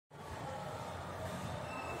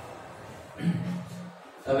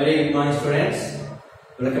A very good morning, students.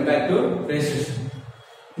 Welcome back to today's session.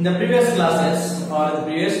 In the previous classes or in the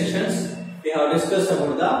previous sessions, we have discussed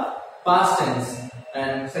about the past tense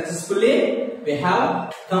and successfully we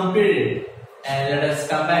have completed. And let us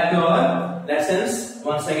come back to our lessons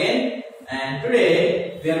once again. And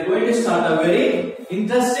today we are going to start a very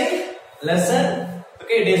interesting lesson.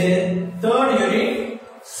 Okay, it is in third unit,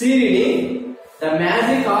 C reading, the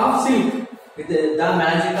magic of silk. The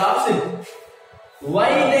magic of silk. Why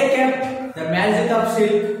they kept the magic of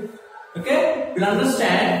silk? Okay, you'll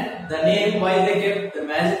understand the name why they kept the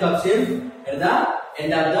magic of silk at the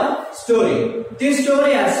end of the story. This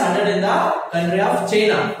story has started in the country of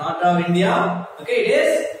China, not of India. Okay, it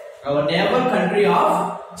is our neighbor country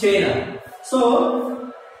of China.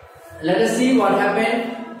 So let us see what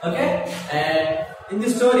happened. Okay, and in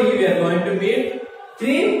this story we are going to meet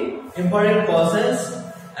three important persons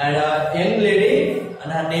and a young lady,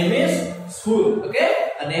 and her name is Su.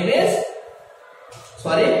 Okay, her name is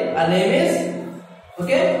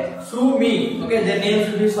okay, Su Mi. Okay, their names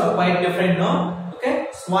will be quite different, no? Okay,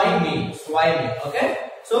 Swai Mi. Okay,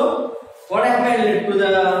 so what happened to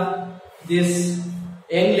this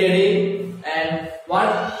young lady and what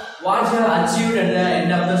she has achieved at the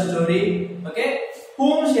end of the story? Okay,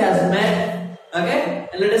 whom she has met? Okay,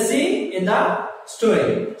 and let us see in the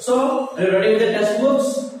story. So, are you ready with the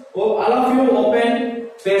textbooks? Oh, all of you open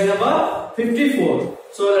page number 54.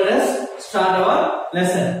 So let us start our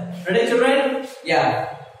lesson. Ready, children?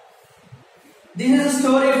 Yeah. This is a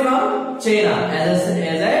story from China. As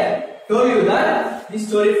I told you that this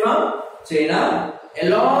story from China. A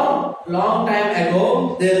long time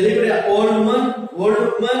ago, there lived an old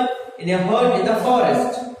woman in a hut in the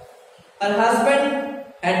forest. Her husband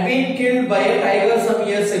had been killed by a tiger some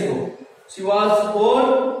years ago. She was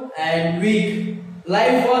old and weak.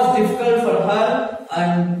 Life was difficult for her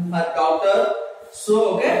and her daughter.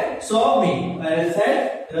 So, okay, Saw Me. Where I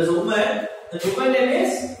said there was a woman. The woman name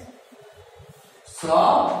is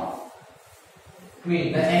Saw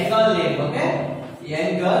Me. The young girl name, okay?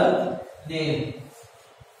 Young girl name.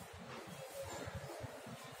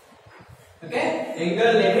 Okay? Young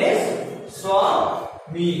girl name is Saw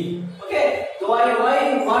Me. Okay? So why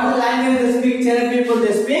what language they speak? Chinese people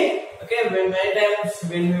they speak. Okay, many times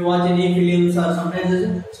when we watch any films or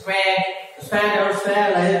sometimes spank or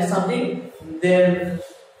like something, there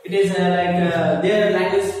it is like their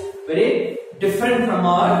language is very different from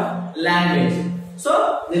our language.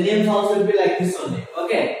 So the names also will be like this only.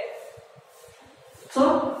 Okay. So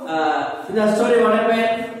in the story what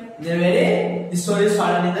happened? This story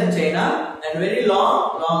started in the China and very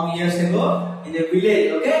long years ago in a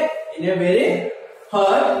village. Okay, in a very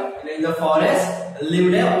hut in the forest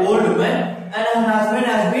lived an old woman and her husband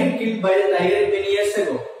has been killed by the tiger many years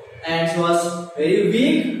ago, and she was very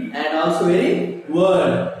weak and also very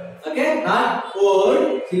old. Okay, not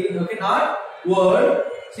old. She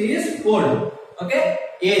is old. Okay,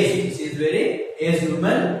 aged. She is very aged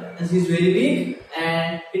woman and she is very weak,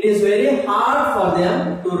 and it is very hard for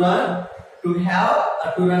them to run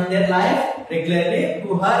their life regularly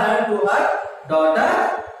to her and to her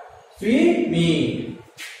daughter Sweet Me.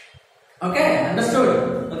 Okay, understood?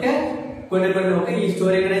 Okay, okay, ఈ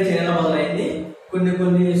story ఇక్కడ చైనాలో మొదలైంది.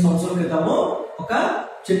 కొన్ని సంవత్సరాల క్రితము ఒక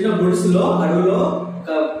చిన్న గుడిసెలో అడవిలో ఒక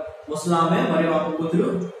ముసలామె మరియు ఒక కూతురు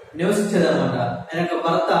నివసించేదన్నమాట. ఆయన యొక్క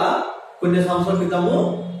భర్త కొన్ని సంవత్సరాల క్రితము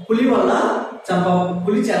పులి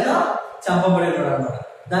చేత చంపబడేవాడు అనమాట.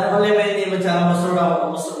 దానివల్ల ఏమైంది, ఈమె చాలా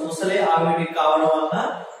ముసలి ఆమె కావడం వల్ల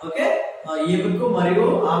ఓకే ఈమెకు మరియు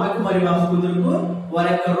ఆమెకు మరియు ఆమె కూతురుకు వారి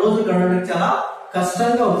యొక్క రోజు గడవడానికి చాలా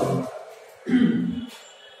కష్టంగా ఉంటుంది.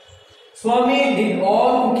 Swami did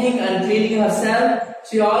all cooking and cleaning herself.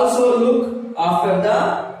 She also looked after the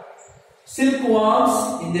silkworms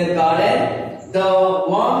in their garden. The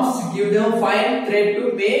worms give them fine thread to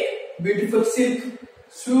make beautiful silk.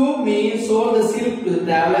 Swami sold the silk to the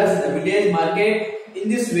travelers in the village market. In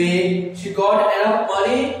this way, she got enough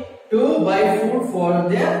money to buy food for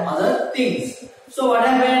their other things. So what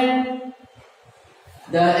happened?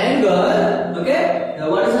 The young girl, okay,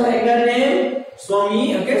 what is her young girl name? Swami,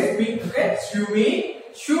 okay,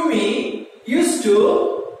 Shumi used to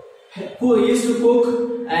cook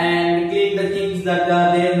and clean the things that are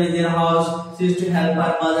there in their house. She used to help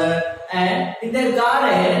her mother, and in their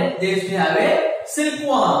garden they used to have a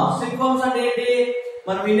silkworm. Silkworms are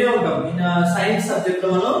మనం వినే ఉంటాం in science subject లో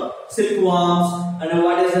మనం silkworms and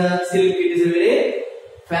what is a silk? It is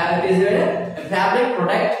a fabric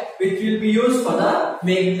product which will be used for the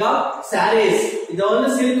making of sarees. The only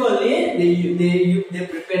silk only they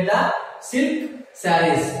prepare the silk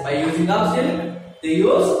sarees. By using of silk, they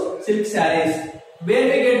use silk sarees. Where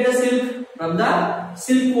we get the silk? From the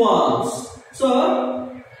silkworms. So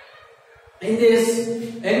in this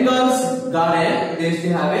young girls garden, they used to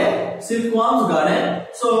have a silkworms garden.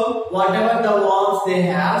 So whatever the worms they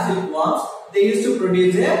have, silkworms, they used to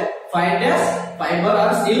produce a fiber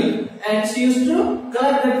or silk, and she used to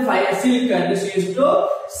collect that silk and she used to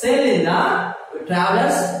sell in the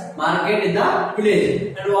travelers market in the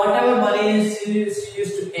village, and whatever money she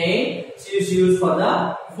used to earn, she used to use for the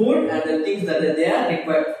food and the things that they are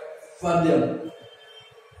required for them.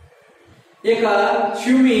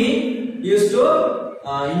 Shumi used to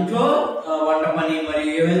ఇంట్లో వంట పని మరి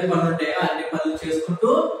ఏమైనా పనులు ఉంటాయో అన్ని పనులు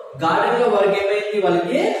చేసుకుంటూ గార్డెన్ లో వరకు ఏమైంది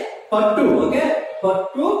వాళ్ళకి పట్టు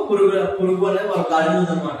పట్టు పురుగు అనేది వాళ్ళ గార్డెన్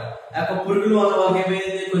ఉందన్నమాట. ఆ పురుగుల వల్ల వాళ్ళకి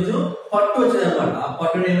ఏమైంది కొంచెం పట్టు వచ్చింది అనమాట. ఆ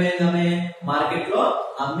పట్టును ఏమైంది ఆమె మార్కెట్ లో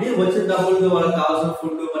అమ్మి వచ్చిన డబ్బులతో వాళ్ళకి కావాల్సిన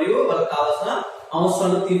ఫుడ్ మరియు వాళ్ళకి కావాల్సిన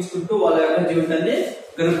అవసరాలు తీర్చుకుంటూ వాళ్ళ యొక్క జీవితాన్ని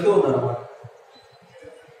గడుపుతూ ఉన్నారు అన్నమాట.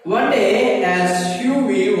 One day, as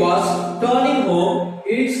Shumi was turning home,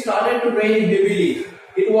 it started to rain heavily.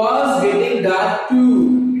 It was getting dark too.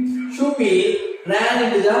 Shumi ran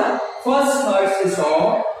into the first hut she saw.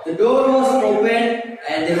 The door was open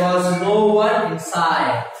and there was no one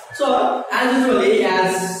inside. So, as usually, as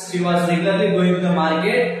she was regularly going to the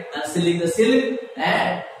market and selling the silk, and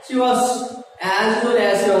she was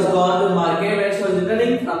gone to the market, when she was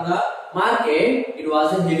returning from the market, it was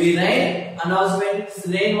a heavy rain, and also when it's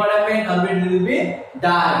rain, what happened? It will be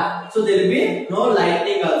dark, so there will be no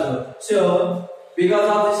lightning also. So because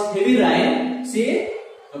of this heavy rain, she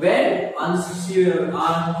went on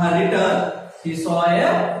her return, she saw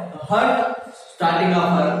a hut. Starting of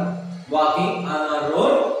her walking on her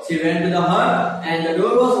road, she went to the hut, and the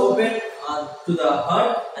door was open to the hut,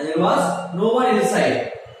 and there was no one inside.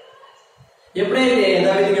 ఎప్పుడైతే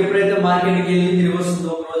market కి వెళ్ళి తిరిగి వస్తుందో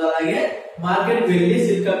ఒక రోజు, అలాగే market వెళ్ళి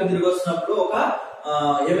silk అమ్మి తిరిగి వస్తున్నప్పుడు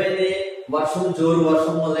ఏమైంది, జోరు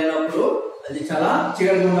వర్షం మొదలైనప్పుడు అది చాలా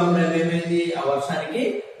చీకటిగా ఉన్నప్పుడు ఏమైంది, ఆ వర్షానికి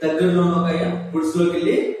దగ్గరలో ఒక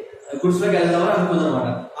గుడిసెలోకి వెళ్దామని అనుకుంది అనమాట.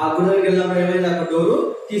 ఆ గుడిసెలోకి వెళ్ళినప్పుడు ఏమైంది, అక్కడ డోరు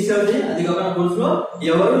తీసేది, అది కాకుండా గుడిసెలో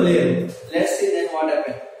ఎవరు లేరు. Let's see then what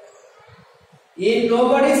happen.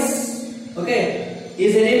 Nobody's okay.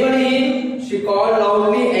 Is anybody in? She called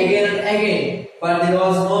loudly again and again, but there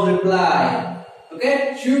was no reply. Okay,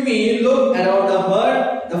 Shumi looked around the hut.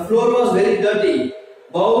 The floor was very dirty.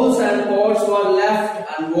 Bowls and pots were left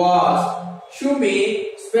unwashed. Shumi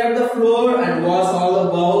swept the floor and washed all the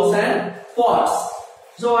bowls and pots.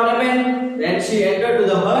 So what happened? When she entered to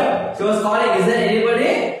the hut, she was calling, "Is there anybody?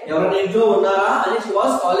 Everyone injo unnara?" And she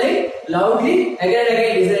was calling loudly again and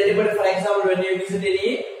again. Is there anybody? For example, when you visit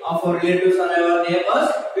any of our relatives or our neighbors,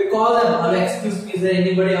 we call them, "Excuse me, is there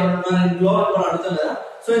anybody unnara injo?" and adutunda.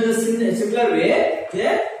 So in the similar way, the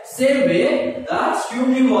same way, the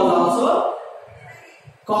Shumi was also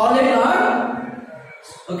calling her,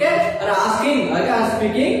 okay, and asking,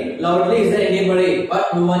 speaking loudly, "Is there anybody?" But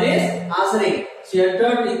no one is answering. She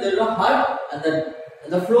entered into the hut, and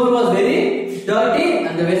the floor was very dirty,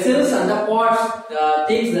 and the vessels and the pots, the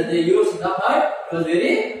things that they used in the hut, was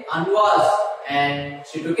very unwashed. And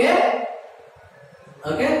she took a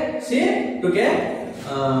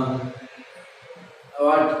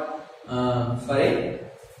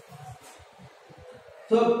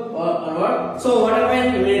So what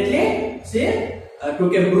happened immediately? She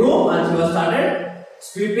took a broom and she was started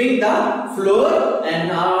sweeping the floor, and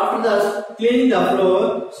after the cleaning the floor,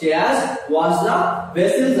 she has washed the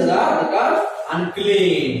vessels that are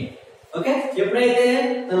unclean. Okay, ఎప్పుడైతే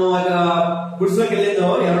తను ఒక గుడిసెలోకి వెళ్ళిందో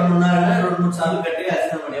ఎవరైనా ఉన్నారని 2-3 సార్లు గట్టిగా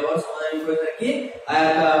వేసినప్పుడు ఎవరు సమాధానం ఇప్పేసరికి ఆ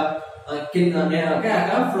యొక్క కింద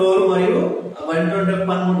ఫ్లోర్ మరియు వంటి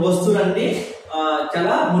వస్తువులన్నీ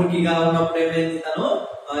చాలా మురికిగా ఉన్నప్పుడు ఏమైంది, తను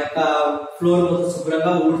ఆ యొక్క ఫ్లోర్ మొత్తం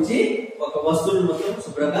శుభ్రంగా ఊడ్చి ఒక వస్తువులు మొత్తం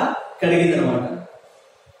శుభ్రంగా కడిగింది అనమాట.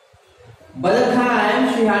 By the time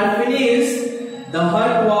she had finished, the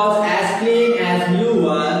hut was as clean as new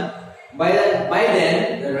one. By then,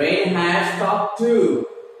 the rain had stopped too.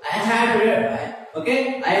 I had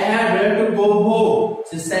ready to go home.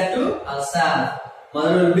 She said to herself.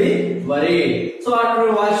 Mother will be worried. So after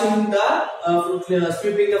washing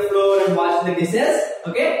sweeping the floor and washing the dishes,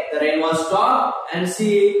 okay, the rain was stopped, and she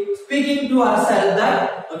speaking to herself that,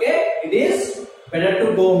 okay, it is better to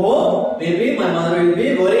go home. Maybe my mother will be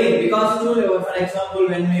worried, because for example,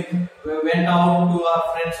 when we went out to our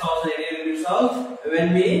friend's house or any relative's house, when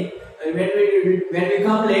we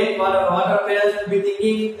come late, what our parents will be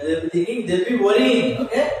thinking? They'll be worrying.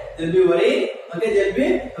 Okay, they'll be worrying. Okay, they'll be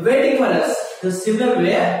waiting for us. The similar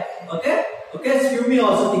way, okay, Shumi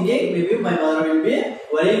also thinking, maybe my mother will be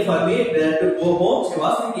worrying for me, better to go home. She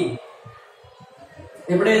was thinking.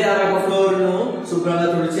 ఎప్పుడైతే ఆ యొక్క floor ను శుభ్రంగా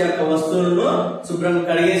తుడిచి ఆ యొక్క వస్తువులను శుభ్రంగా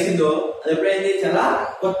కడిగేసిందో అది ఎప్పుడైంది చాలా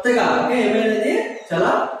కొత్తగా ఓకే ఏమైంది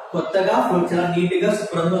చాలా కొత్తగా చాలా నీట్ గా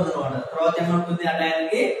శుభ్రంగా ఉందన్నమాట. తర్వాత ఏమంటుంది ఆ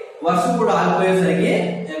టైంకి వర్షం కూడా ఆగిపోయేసరికి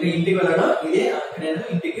ఇంటికి వెళ్ళడం ఇది నేను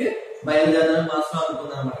ఇంటికి బయలుదేరడం మనసులో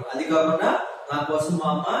అనుకుంది అనమాట. అది కాకుండా నా కోసం మా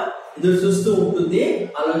అమ్మ ఎదురు చూస్తూ ఉంటుంది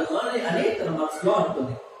అని తన మనసులో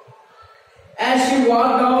అనుకుంది. As she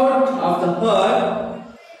walked out of the hut,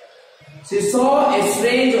 she saw a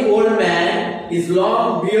strange old man. His long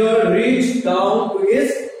beard reached down to his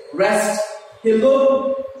wrist. He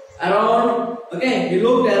looked around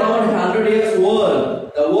 100 years old.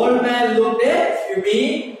 The old man looked at me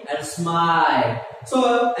and smiled. So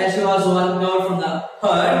as she was walking out from the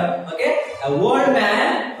hut, a old man,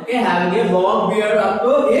 having a long beard up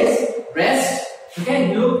to his breast, he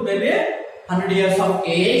looked maybe 100 years of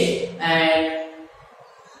age, and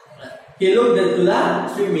he looked into the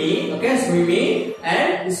swimming and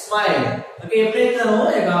he smiled. ఎప్పుడైతే తను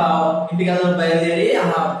ఇంటికి బయలుదేరి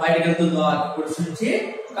బయటకు వెళ్తుందో ఆ గుడిసి నుంచి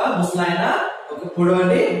ఒక ముసలాయన ఒక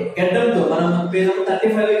పొడవటి గడ్డంతో మనం page number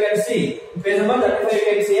 35 can see. Page number 35 you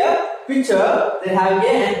can see a picture. They having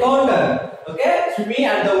a encounter. Swimi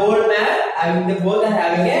and the old man both are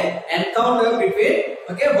having a encounter between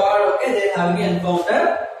they having an encounter.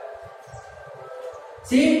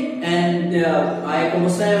 See, and ఆ యొక్క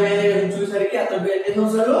ముసలాయన చూసరికి అతను ఎన్ని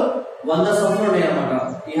సంవత్సరాలు 100 సంవత్సరాలు ఉన్నాయి అన్నమాట.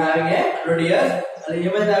 ఈ హ్యావింగ్ ఏ 100 years. అది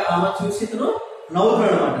ఏమైతే ఆమె చూసి ఇతను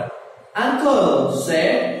నవ్వుతున్నాడు అన్నమాట. Uncle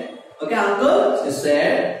said, she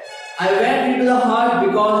said, I went into the hut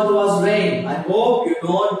because it was rain. I hope you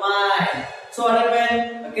don't mind. So what happened?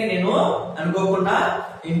 నేను అనుకోకుండా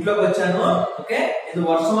ఇంట్లోకి వచ్చాను. ఇది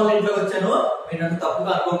వర్షం వల్ల ఇంట్లోకి వచ్చాను, మీరు నన్ను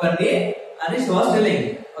తప్పుగా అనుకోకండి అని she was telling.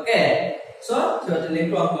 So she was telling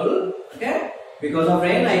to uncle, because of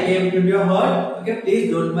rain I came to your hut. Please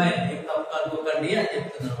don't mind. మీరు తప్పుగా అనుకోకండి అని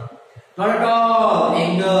చెప్తున్నాను. Not at all,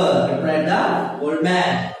 anger, replied the old man.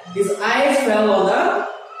 His eyes fell on the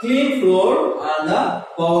clean floor and the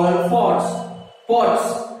bowl and pots.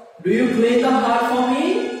 Do you clean the hut for me?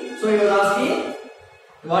 So he was asking.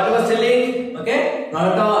 What was telling? Not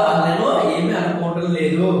at all. నేను ఏమీ అనుకోవటం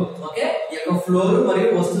లేదు. ఈ యొక్క floor మరియు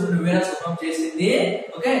వస్తువులు నువ్వేనా శుభ్రం చేసింది?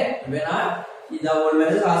 నువ్వేనా? The old man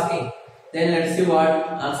is asking. Then let's see what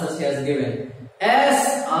answer she has given. Yes,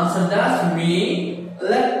 answered that me.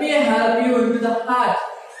 Let me help you into the hut.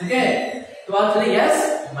 So actually yes,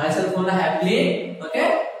 myself only have clean.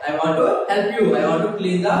 I want to help you. I want to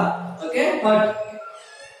clean the hut.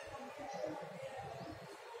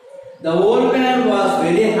 The old man was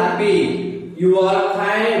very happy. You are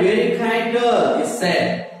kind, very kind girl, he said.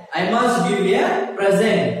 I must give you a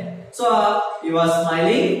present. So he was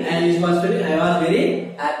smiling and he was telling, I was very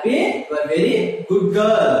happy. You are very good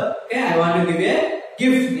girl. I want to give you a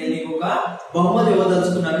gift. నేను నీకు ఒక బహుమతి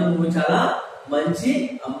ఇవ్వదలుచుకున్నాను. నువ్వు చాలా మంచి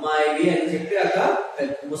అమ్మాయివి అని చెప్పి ఒక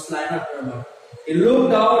ముసలాయన అంటున్నాడు. He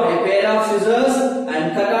looked out a pair of scissors and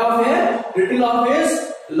cut off a little of his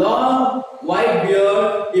long white beard.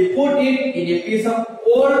 He put it in a piece of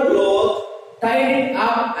old cloth, tied it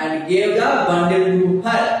up and gave the bundle to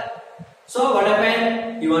her. So what happened?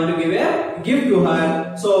 He wanted to give a gift to her.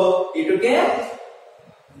 So he took a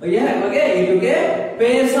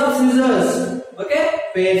pairs of scissors.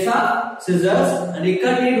 Pairs of scissors, and he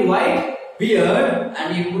cut it white beard and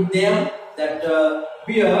he put them that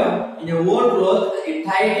beard in a old cloth. He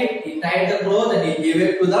tied the cloth and he gave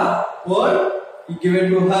it to the old. He gave it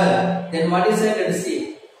to her. Then what he said? Let's see.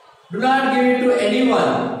 Do not give it to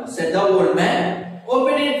anyone, said the old man.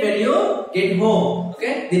 Open it when you get home.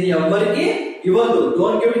 Then everybody ఇవ్వద్దు.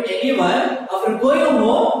 Don't give it anyone. After going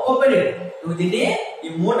home, open it. నువ్వు దీన్ని ఈ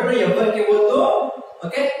మూటను ఎవరికి ఇవ్వద్దు.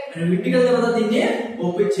 నేను ఇంటికి వెళ్ళిన తర్వాత దీన్ని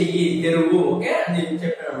ఓపెన్ చెయ్యి, తెరువు. అని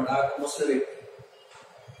చెప్పాడు అన్నమాట ఆ ముసలి వ్యక్తి.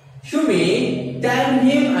 Shumi thanked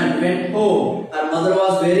him and went home. Her mother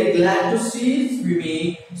was very glad to see Shumi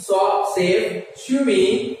safe. Shumi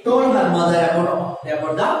told her mother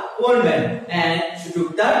about the old man, and she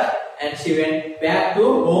took that and she went back to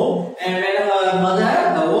home. And when her mother,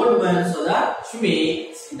 the old man, saw that Shumi,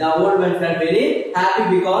 the old man felt very happy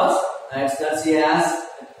because that she has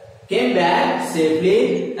came back safely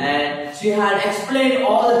and she had explained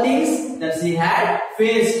all the things that she had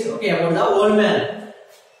faced. About the old man.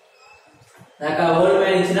 నాకు old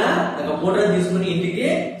man ఇచ్చిన మూటను తీసుకుని ఇంటికి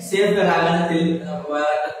safe గా రాగానే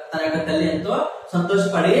తన యొక్క తల్లి ఎంతో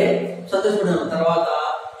సంతోషపడ్డాను. తర్వాత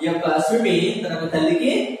ఈ యొక్క స్విమి తన యొక్క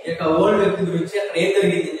తల్లికి ఈ యొక్క ఓల్డ్ వ్యక్తి గురించి అక్కడ ఏం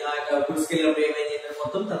జరిగింది, ఆ యొక్క గుడిసుకెళ్ళినప్పుడు ఏమైంది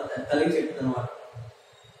మొత్తం తన తల్లికి చెప్తుంది అనమాట.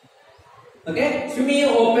 Shumi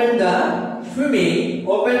opened the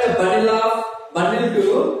bundle to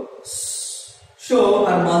show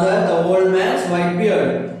her mother the old man's white beard.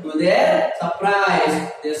 To their surprise,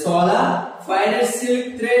 they saw the finest silk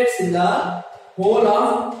threads in the whole of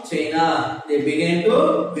China. They began to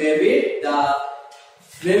wave it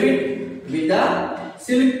with the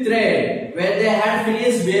silk thread. When they had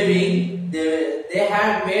finished waving, they had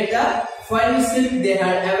made the finest silk they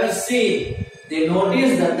had ever seen. They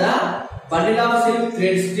noticed that the bundle of silk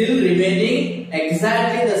thread still remaining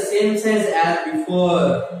exactly the same size as before.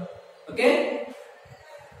 Okay.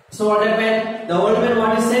 So what happened? The old man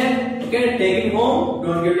what he said? Okay, take it home.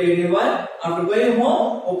 Don't give it to anyone. After going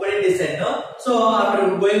home, open it. He said no. So after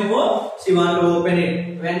going home, she want to open it.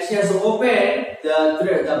 When she has opened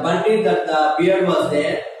the bundle, that the beard was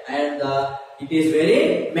there, and it is very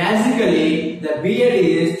magically the beard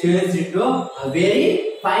is changed into a very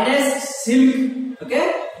finest silk. Okay,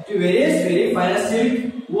 it is very finest silk.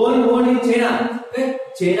 Old in China. Okay,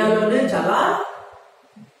 China లోనే చాలా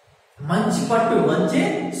మంచి పట్టు మంచి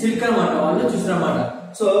silk అన్నమాట వాళ్ళు చూసారన్నమాట.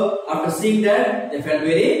 So after seeing that they felt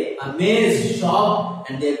very amazed shock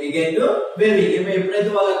and they began to weaving. ఎప్పుడైతే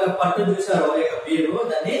వాళ్ళ పట్టు చూసారో వాళ్ళ యొక్క బీరు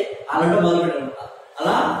దాన్ని అలడం మొదలు పెట్టారు.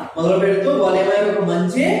 అలా మొదలు పెడుతూ వాళ్ళు ఏమైనా ఒక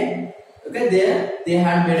మంచి okay they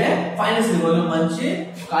had made A final silk వాళ్ళు మంచి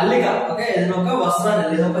ఒక అల్లిక ఓకే ఏదైనా ఒక వస్త్రాన్ని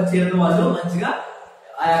లేదా ఒక చీరను వాళ్ళు మంచిగా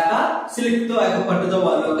ఆ యొక్క సిల్క్ తో ఆ యొక్క పట్టుతో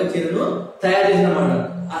వాళ్ళు ఒక చీరను తయారు చేసినమాట.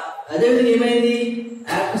 అదేవిధంగా ఏమైంది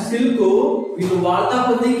ఆ యొక్క సిల్క్ వీళ్ళు వాడతా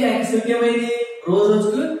కొద్దిగా ఆ యొక్క సిల్క్ ఏమైంది రోజు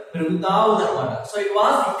రోజుకు పెరుగుతా ఉందన్నమాట. So it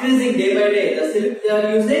was increasing day by day. The silk they are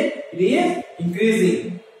using it is increasing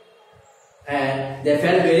and they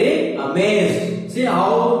felt very amazed. See how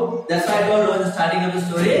that's why I told you in the starting of the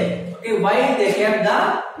story. Okay, why they kept the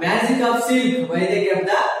magic of silk? Why they kept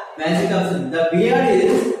the magic of silk? The beard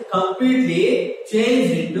is completely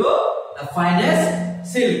changed into the finest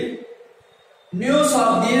silk. News of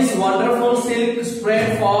this wonderful silk spread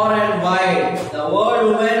far and wide. The old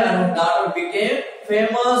woman and her daughter became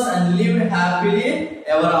famous and lived happily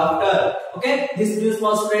ever after. Okay, this news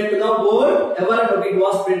was spread to the world. Ever, okay, it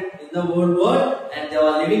was spread in the whole world, and they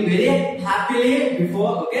were living very happily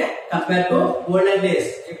before. Okay, compared to olden days.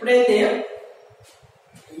 ఎప్పుడైతే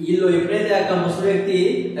ఆ ముసలి వ్యక్తి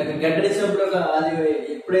గడ్డడిచినప్పుడు అది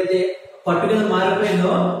ఎప్పుడైతే పట్టుకుని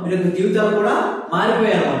మారిపోయిందో వీళ్ళ జీవితాలు కూడా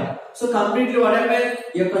మారిపోయాయి అన్నమాట. సో కంప్లీట్లీ వాట్ హ్యాపెన్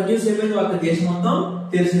ఈ యొక్క న్యూస్ ఏమైంది ఒక దేశం మొత్తం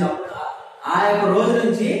తెలిసినప్పుడు ఆ యొక్క రోజు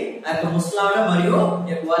నుంచి ఆ యొక్క ముస్లాడ మరియు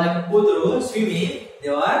వాళ్ళ యొక్క కూతురు స్విమి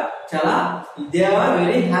దే ఆర్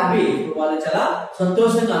వెరీ హ్యాపీ. వాళ్ళు చాలా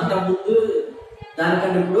సంతోషంగా అంత ముందు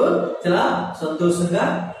దానికంటే ఇప్పుడు చాలా సంతోషంగా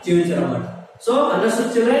జీవించారు అన్నమాట. So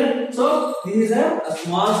understand children. So this is a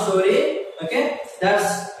small story. Okay, that's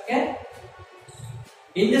okay.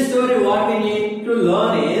 In this story what we need to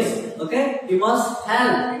learn is okay, we must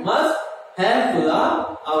help to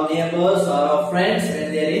our neighbors or our friends when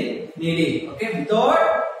they are in needy. Okay,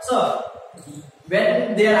 so when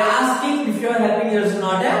they are asking if you are helping, there is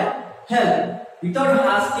not a help. Without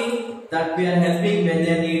asking that we are helping when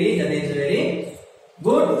they are needy, that is very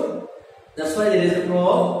good. That's why there is a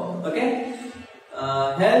proverb. Okay,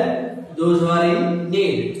 help those who are in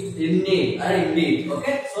need or in need.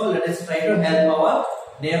 Okay, so let us try to help our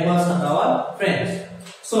neighbors and our friends.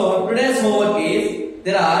 So today's homework is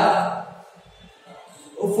there are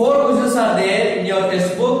 4 questions are there in your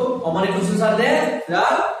textbook. How many questions are there? There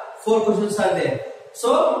are 4 questions are there. So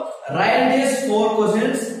write these 4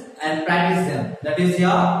 questions and practice them. That is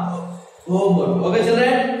your homework. Okay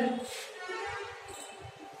children,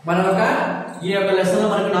 మనక ఈ యొక్క lesson లో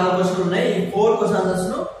మనకు 4 క్వశ్చన్లు ఉన్నాయి. ఈ 4 questions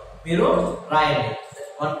ను మీరు రాయండి.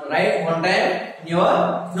 Write one time in your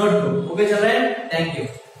notebook. Okay children, thank you.